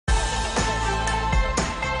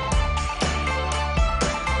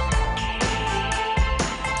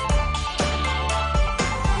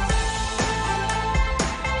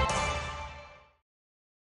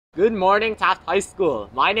Good morning, Taft High School.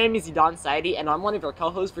 My name is Idan Saidi, and I'm one of your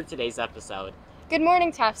co-hosts for today's episode. Good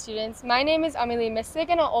morning, Taft students. My name is Amelie Mistig,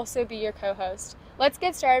 and I'll also be your co-host. Let's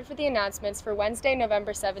get started for the announcements for Wednesday,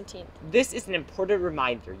 November 17th. This is an important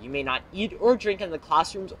reminder. You may not eat or drink in the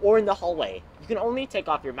classrooms or in the hallway. You can only take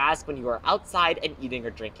off your mask when you are outside and eating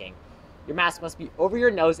or drinking. Your mask must be over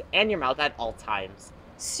your nose and your mouth at all times.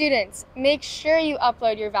 Students, make sure you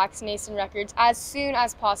upload your vaccination records as soon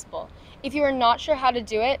as possible. If you are not sure how to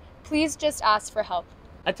do it, please just ask for help.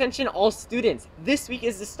 Attention all students, this week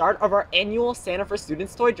is the start of our annual Santa for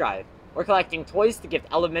Students toy drive. We're collecting toys to give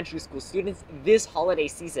elementary school students this holiday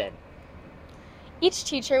season. Each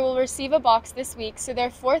teacher will receive a box this week so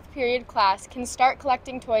their 4th period class can start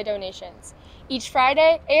collecting toy donations. Each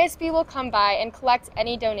Friday, ASB will come by and collect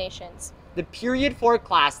any donations. The period 4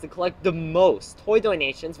 class to collect the most toy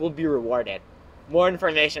donations will be rewarded. More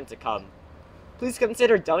information to come. Please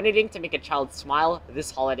consider donating to make a child smile this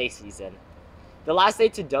holiday season. The last day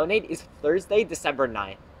to donate is Thursday, December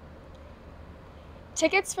 9th.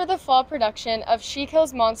 Tickets for the fall production of She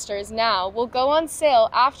Kills Monsters Now will go on sale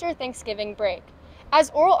after Thanksgiving break. As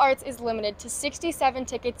Oral Arts is limited to 67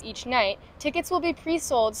 tickets each night, tickets will be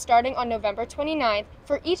pre-sold starting on November 29th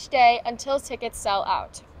for each day until tickets sell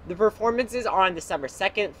out. The performances are on December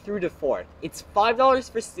 2nd through the 4th. It's $5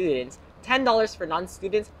 for students, $10 for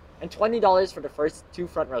non-students, and $20 for the first 2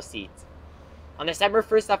 front row seats. On December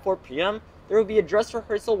 1st at 4 p.m., there will be a dress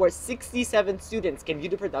rehearsal where 67 students can view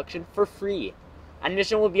the production for free.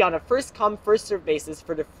 Admission will be on a first-come, first-served basis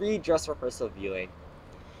for the free dress rehearsal viewing.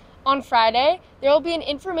 On Friday, there will be an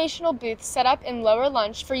informational booth set up in Lower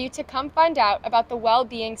Lunch for you to come find out about the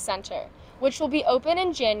Well-Being Center, which will be open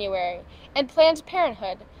in January, and Planned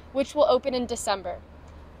Parenthood, which will open in December.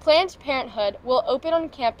 Planned Parenthood will open on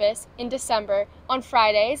campus in December on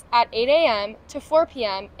Fridays at 8 a.m. to 4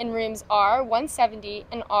 p.m. in rooms R170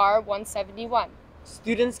 and R171.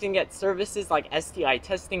 Students can get services like STI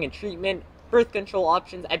testing and treatment, birth control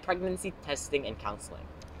options, and pregnancy testing and counseling.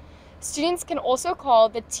 Students can also call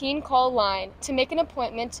the Teen Call line to make an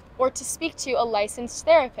appointment or to speak to a licensed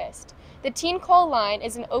therapist. The Teen Call line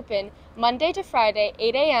is open Monday to Friday,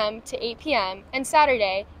 8 a.m. to 8 p.m., and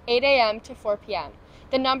Saturday, 8 a.m. to 4 p.m.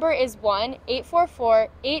 The number is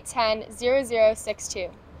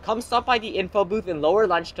 1-844-810-0062. Come stop by the info booth in Lower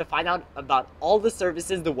Lunch to find out about all the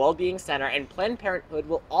services the Wellbeing Center and Planned Parenthood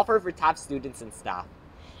will offer for Taft students and staff.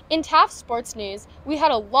 In Taft sports news, we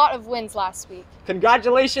had a lot of wins last week.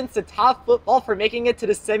 Congratulations to Taft football for making it to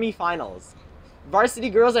the semifinals. Varsity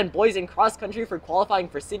girls and boys in cross country for qualifying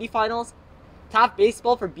for city finals. Taft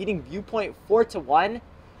baseball for beating Viewpoint 4-1.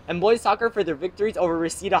 And boys soccer for their victories over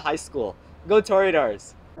Reseda High School. Go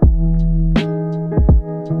Toreadors!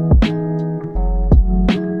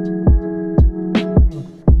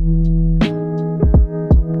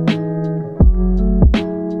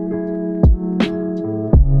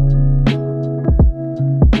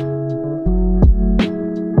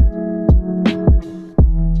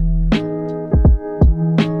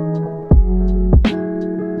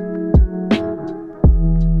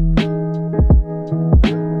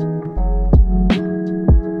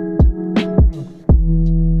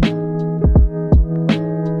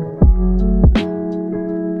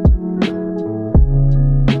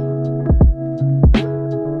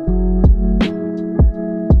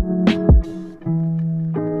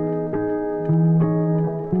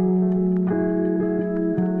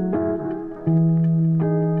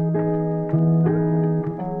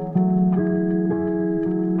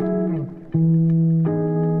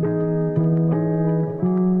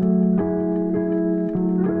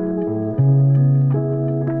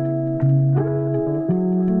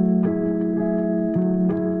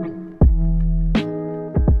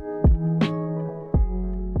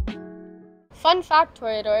 Fun fact,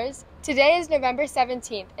 Toreadors, today is November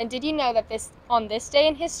 17th, and did you know that on this day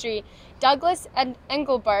in history, Douglas and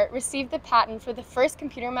Engelbart received the patent for the first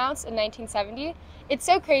computer mouse in 1970? It's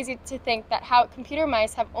so crazy to think that how computer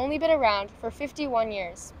mice have only been around for 51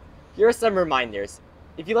 years. Here are some reminders.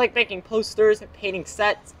 If you like making posters, painting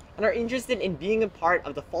sets, and are interested in being a part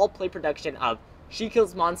of the fall play production of She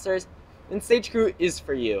Kills Monsters, then Stage Crew is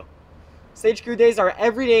for you. Stage Crew days are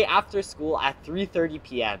every day after school at 3:30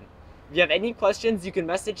 p.m. If you have any questions, you can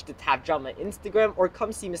message the Taft Drama Instagram or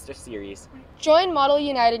come see Mr. Series. Join Model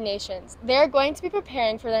United Nations. They are going to be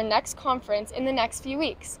preparing for their next conference in the next few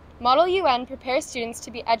weeks. Model UN prepares students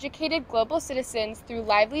to be educated global citizens through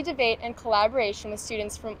lively debate and collaboration with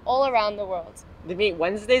students from all around the world. They meet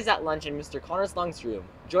Wednesdays at lunch in Mr. Connors Long's room.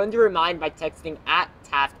 Join the remind by texting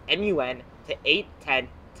 @TaftMUN to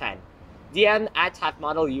 81010. DM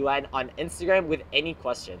 @TaftModelUN on Instagram with any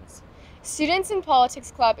questions. Students in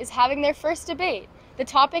Politics Club is having their first debate. The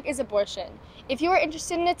topic is abortion. If you are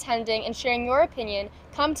interested in attending and sharing your opinion,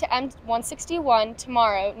 come to M161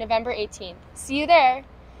 tomorrow, November 18th. See you there!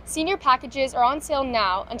 Senior packages are on sale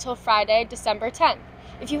now until Friday, December 10th.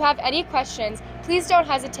 If you have any questions, please don't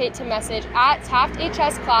hesitate to message at Taft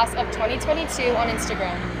HS Class of 2022 on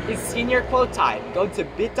Instagram. It's senior quote time. Go to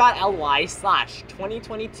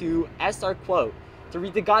bit.ly/2022SRQuote to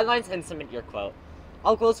read the guidelines and submit your quote.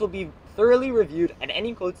 All quotes will be thoroughly reviewed, and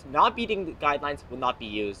any quotes not meeting the guidelines will not be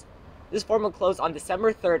used. This form will close on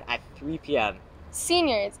December 3rd at 3 p.m.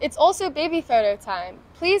 Seniors, it's also baby photo time.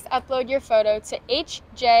 Please upload your photo to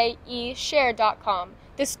hjeshare.com.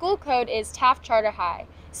 The school code is Taft Charter High.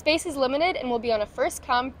 Space is limited and will be on a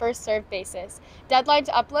first-come, first-served basis. Deadline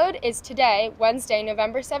to upload is today, Wednesday,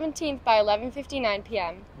 November 17th by 11:59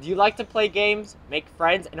 p.m. Do you like to play games, make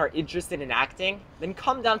friends, and are interested in acting? Then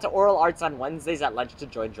come down to Oral Arts on Wednesdays at lunch to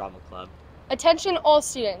join Drama Club. Attention all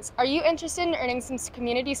students, are you interested in earning some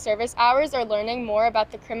community service hours or learning more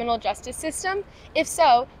about the criminal justice system? If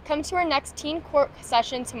so, come to our next teen court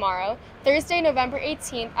session tomorrow, Thursday, November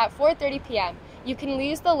 18th at 4:30 p.m. You can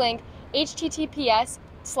use the link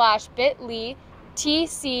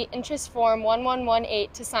https:/bit.ly/TC interest form 1118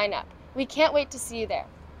 to sign up. We can't wait to see you there.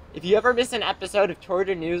 If you ever miss an episode of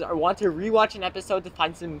Toreador News or want to rewatch an episode to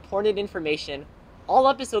find some important information, all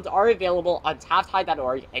episodes are available on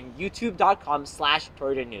tafthigh.org and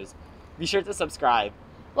youtube.com/Toreador News. Be sure to subscribe.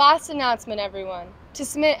 Last announcement, everyone. To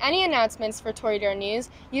submit any announcements for Toreador News,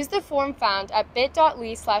 use the form found at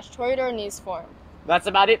bit.ly/Toreador News form. That's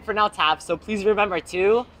about it for now, Taft, so please remember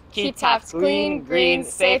to keep Taft clean, green,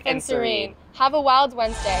 safe, and serene. Have a wild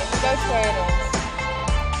Wednesday. Go Toreador!